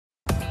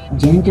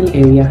Genital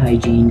area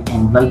hygiene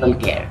and vulval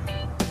care.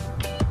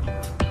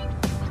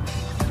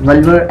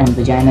 Vulvar and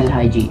vaginal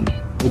hygiene.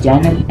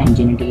 Vaginal and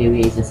genital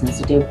area is a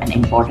sensitive and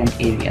important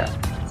area.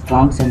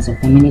 Strong sense of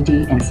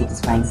femininity and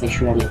satisfying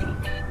sexuality.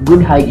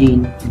 Good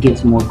hygiene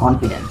gives more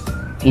confidence.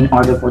 In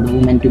order for the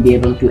woman to be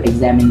able to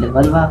examine the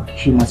vulva,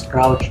 she must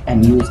crouch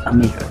and use a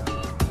mirror.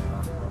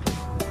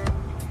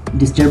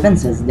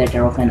 Disturbances that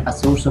are often a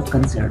source of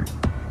concern.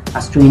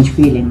 A strange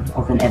feeling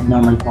of an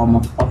abnormal form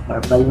of her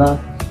vulva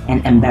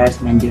and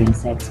embarrassment during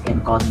sex can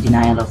cause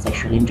denial of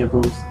sexual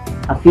intercourse.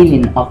 A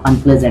feeling of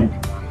unpleasant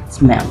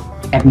smell.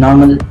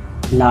 Abnormal,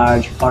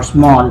 large or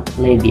small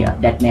labia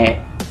that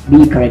may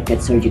be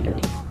corrected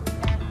surgically.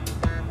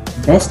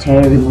 Best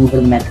hair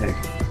removal method: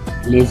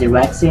 laser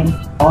waxing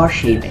or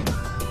shaving.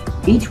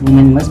 Each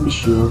woman must be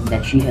sure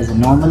that she has a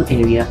normal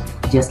area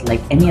just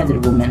like any other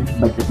woman,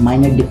 but with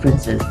minor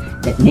differences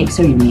that makes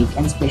her unique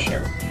and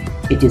special.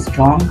 It is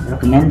strong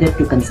recommended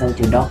to consult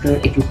your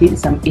doctor if you feel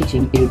some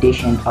itching,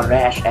 irritation or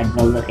rash at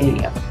vulvar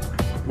area.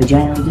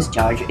 Vaginal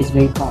discharge is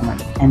very common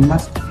and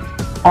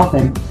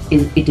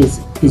it is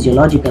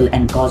physiological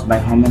and caused by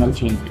hormonal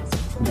changes.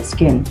 The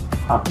skin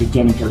of the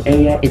genital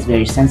area is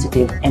very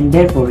sensitive and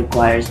therefore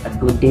requires a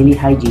good daily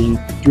hygiene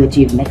to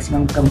achieve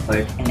maximum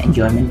comfort and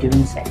enjoyment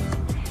during sex.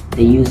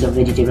 The use of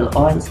vegetable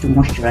oils to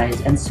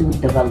moisturize and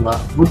soothe the vulva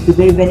would be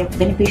very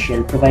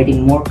beneficial,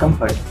 providing more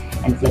comfort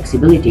and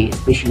flexibility,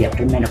 especially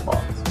after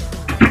menopause.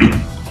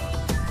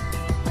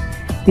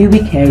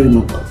 Pubic hair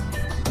removal.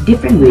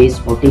 Different ways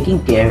for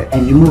taking care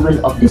and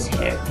removal of this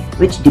hair,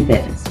 which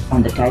depends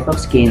on the type of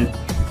skin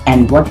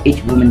and what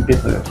each woman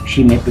prefers.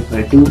 She may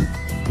prefer to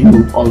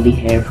remove all the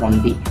hair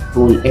from the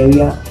whole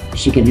area.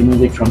 She can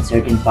remove it from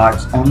certain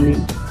parts only.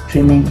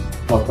 Trimming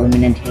for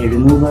permanent hair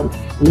removal.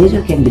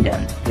 Laser can be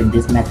done. With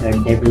this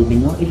method, there will be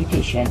no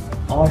irritation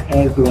or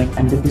hair growing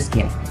under the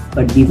skin,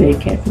 but be very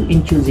careful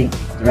in choosing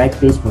the right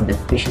place for the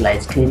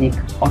specialized clinic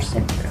or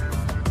center.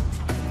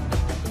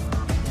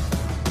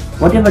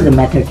 Whatever the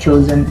method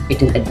chosen,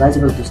 it is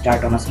advisable to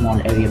start on a small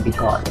area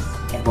because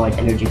avoid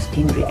allergic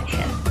skin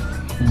reaction,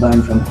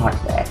 burn from hot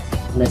wax,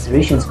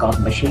 lacerations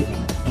caused by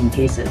shaving. In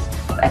cases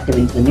of active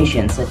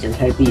inflammation such as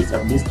herpes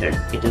or blisters,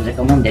 it is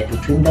recommended to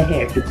trim the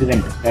hair to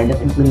prevent the spread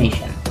of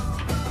inflammation.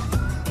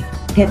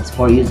 Tips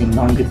for using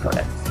laundry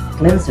products.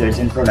 Cleansers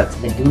and products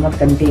that do not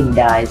contain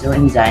dyes or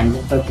enzymes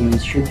and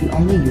perfumes should be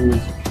only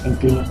used in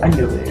cleaning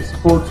underwear,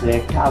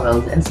 sportswear,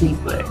 towels, and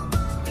sleepwear.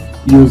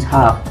 Use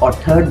half or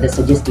third the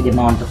suggested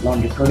amount of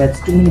laundry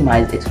products to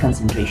minimize its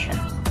concentration.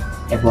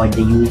 Avoid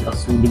the use of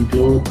soothing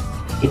clothes.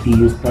 If you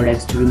use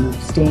products to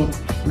remove stains,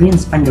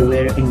 rinse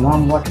underwear in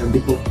warm water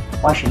before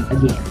washing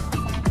again.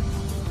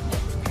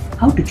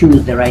 How to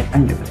choose the right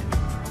underwear.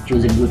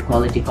 Choose a good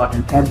quality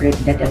cotton fabric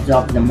that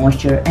absorbs the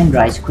moisture and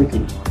dries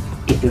quickly.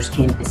 If your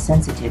skin is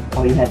sensitive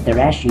or you have the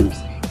rash, use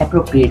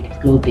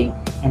appropriate clothing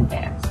and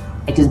pants.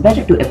 It is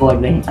better to avoid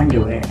wearing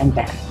underwear and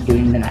pants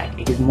during the night.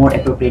 It is more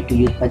appropriate to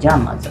use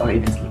pajamas or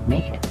even sleep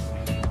naked.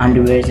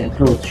 Underwears and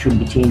clothes should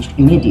be changed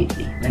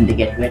immediately when they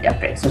get wet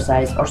after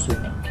exercise or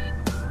swimming.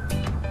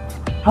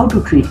 How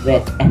to treat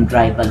wet and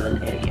dry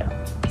vulval area.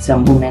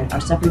 Some women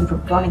are suffering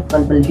from chronic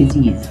vulval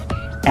disease,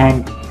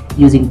 and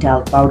using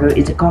talc powder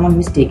is a common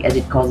mistake as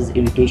it causes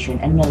irritation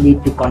and may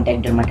lead to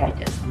contact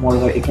dermatitis.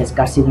 Moreover, it has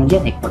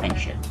carcinogenic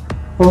potential.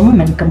 For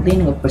women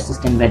complaining of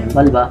persistent wet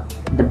vulva,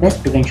 the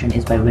best prevention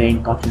is by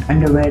wearing cotton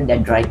underwear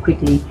that dry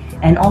quickly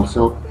and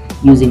also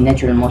using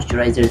natural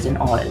moisturizers and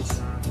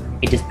oils.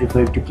 It is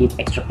preferred to keep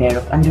extra pair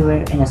of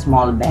underwear in a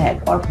small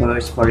bag or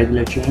purse for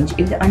regular change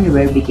if the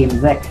underwear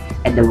became wet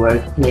at the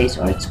workplace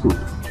or at school.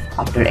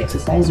 After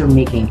exercise or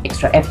making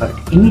extra effort,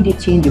 immediate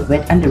change of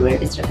wet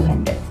underwear is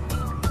recommended.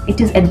 It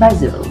is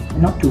advisable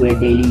not to wear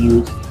daily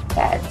use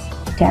pads.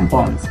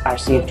 Tampons are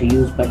safe to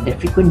use, but their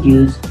frequent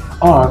use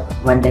or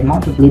when the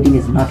amount of bleeding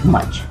is not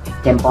much,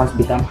 tampons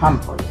become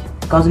harmful,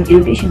 causing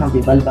irritation of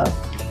the vulva,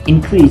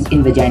 increase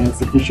in vaginal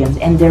secretions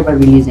and thereby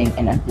releasing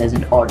an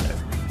unpleasant odor.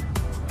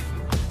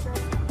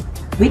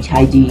 Which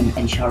hygiene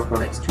and shower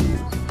products to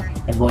use?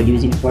 Avoid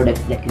using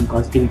products that can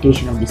cause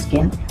irritation of the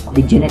skin of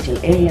the genital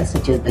area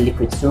such as the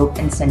liquid soap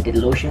and scented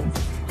lotions.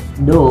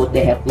 Though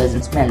they have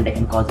pleasant smell, they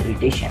can cause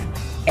irritation.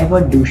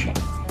 Avoid douching,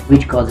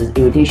 which causes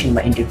irritation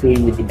by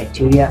interfering with the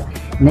bacteria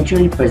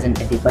naturally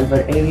present at the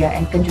vulvar area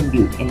and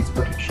contribute in its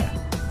protection.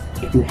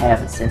 If you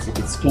have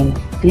sensitive skin,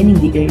 cleaning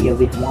the area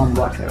with warm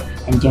water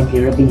and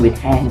gently rubbing with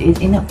hand is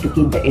enough to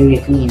keep the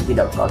area clean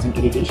without causing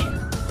irritation.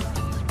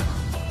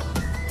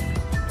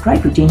 Try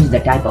to change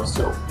the type of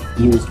soap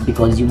used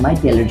because you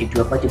might be allergic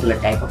to a particular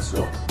type of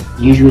soap.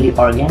 Usually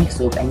organic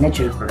soap and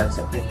natural products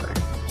are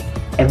preferred.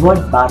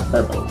 Avoid bath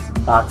bubbles,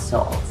 bath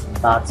salts,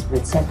 baths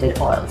with scented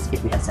oils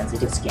if you have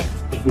sensitive skin.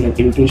 If you have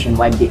irritation,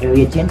 wipe the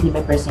area gently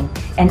by pressing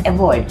and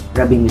avoid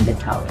rubbing with the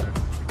towel.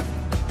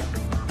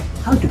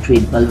 How to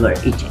treat vulvar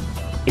itching?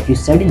 If you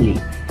suddenly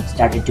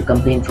started to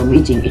complain from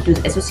itching, it was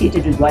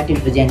associated with whitish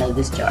vaginal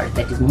discharge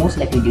that is most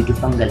likely due to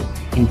fungal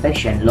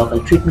infection.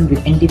 Local treatment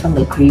with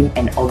antifungal cream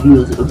and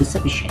ovules would be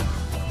sufficient.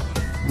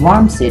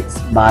 Warm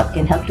sitz bath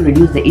can help to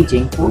reduce the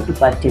itching. 4 to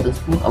 5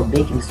 tablespoons of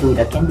baking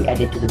soda can be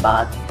added to the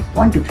bath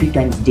 1 to 3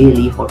 times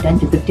daily for 10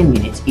 to 15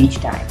 minutes each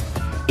time.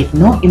 If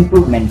no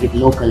improvement with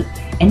local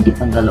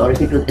antifungal or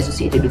if it was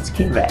associated with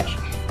skin rash,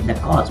 the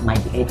cause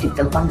might be a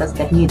typical fungus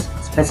that needs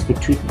specific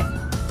treatment.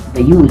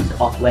 The use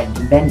of wet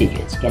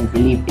bandages can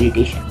relieve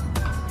irritation.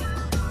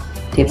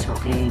 Tips for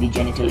cleaning the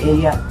genital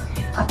area.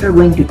 After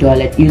going to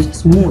toilet, use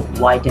smooth,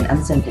 white and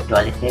unscented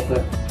toilet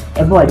paper.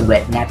 Avoid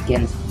wet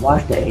napkins.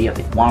 Wash the area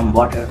with warm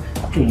water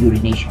after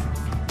urination.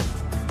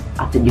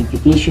 After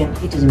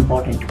defecation, it is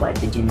important to wipe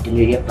the genital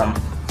area from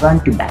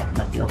front to back,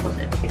 not the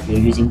opposite. If you are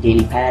using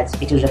daily pads,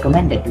 it is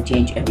recommended to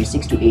change every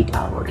 6 to 8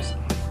 hours.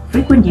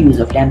 Frequent use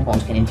of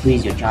tampons can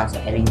increase your chance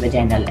of having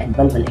vaginal and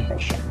vulval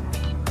infection.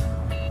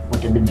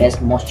 What are the best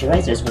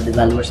moisturizers for the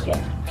vulvar skin?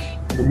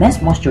 The best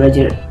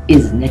moisturizer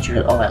is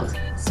natural oils: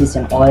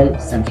 sesame oil,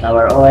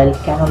 sunflower oil,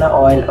 canola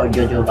oil or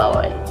jojoba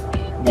oil.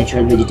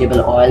 Natural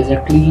vegetable oils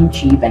are clean,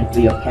 cheap and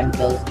free of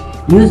chemicals.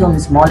 Use only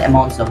small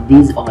amounts of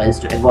these oils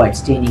to avoid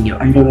staining your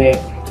underwear.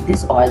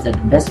 These oils are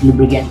the best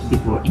lubricant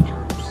before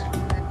intercourse.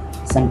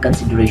 Some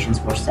considerations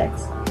for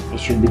sex. It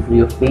should be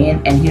free of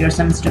pain, and here are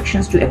some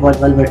instructions to avoid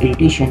vulvar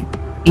irritation,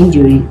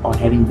 injury or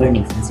having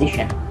burning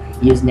sensation.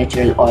 Use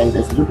natural oils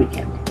as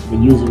lubricant. The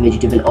use of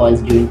vegetable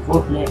oils during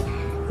foreplay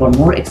for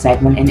more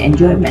excitement and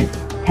enjoyment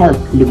help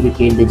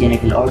lubricate the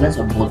genital organs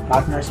of both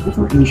partners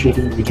before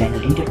initiating the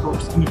vaginal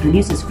intercourse, and it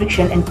reduces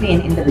friction and pain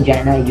in the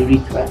vagina,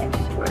 urethra and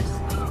clitoris.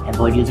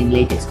 Avoid using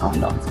latex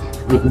condoms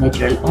with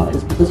natural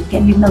oils because it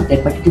can be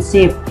melted, but it is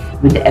safe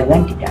with the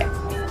Avanti type.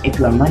 If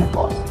you are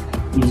menopause,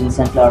 using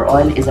sunflower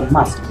oil is a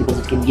must because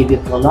it can give you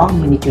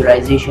prolonged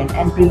miniaturization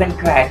and prevent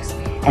cracks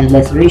and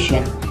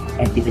laceration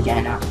at the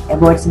vagina.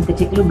 Avoid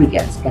synthetic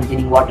lubricants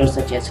containing water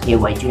such as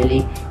KY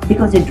jelly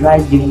because it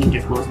dries during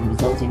intercourse and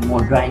results in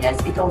more dryness.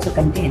 It also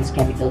contains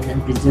chemicals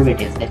and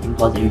preservatives that can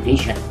cause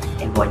irritation.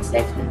 Avoid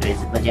sex when there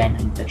is a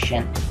vaginal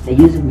infection. The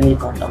use of male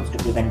condoms to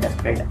prevent the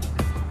spread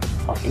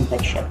of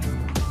infection.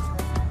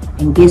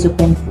 In case of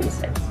painful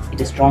sex,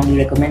 it is strongly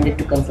recommended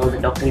to consult the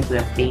doctor if you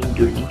have pain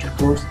during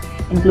intercourse,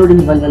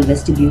 including vulval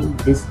vestibule.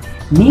 This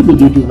may be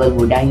due to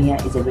vulvodynia,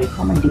 is a very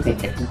common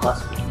defect that can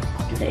cause pain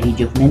after the age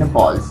of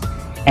menopause.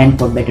 And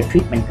for better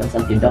treatment,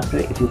 consult your doctor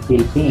if you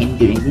feel pain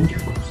during the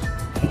intercourse.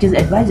 It is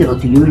advisable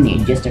to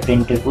urinate just after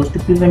intercourse to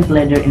prevent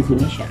bladder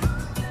inflammation.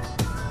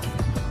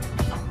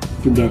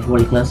 To get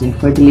world-class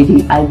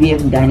infertility,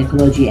 IVF,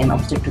 gynecology and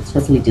obstetrics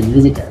facilities,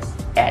 visit us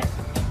at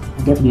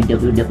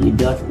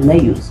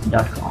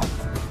www.lubes.com.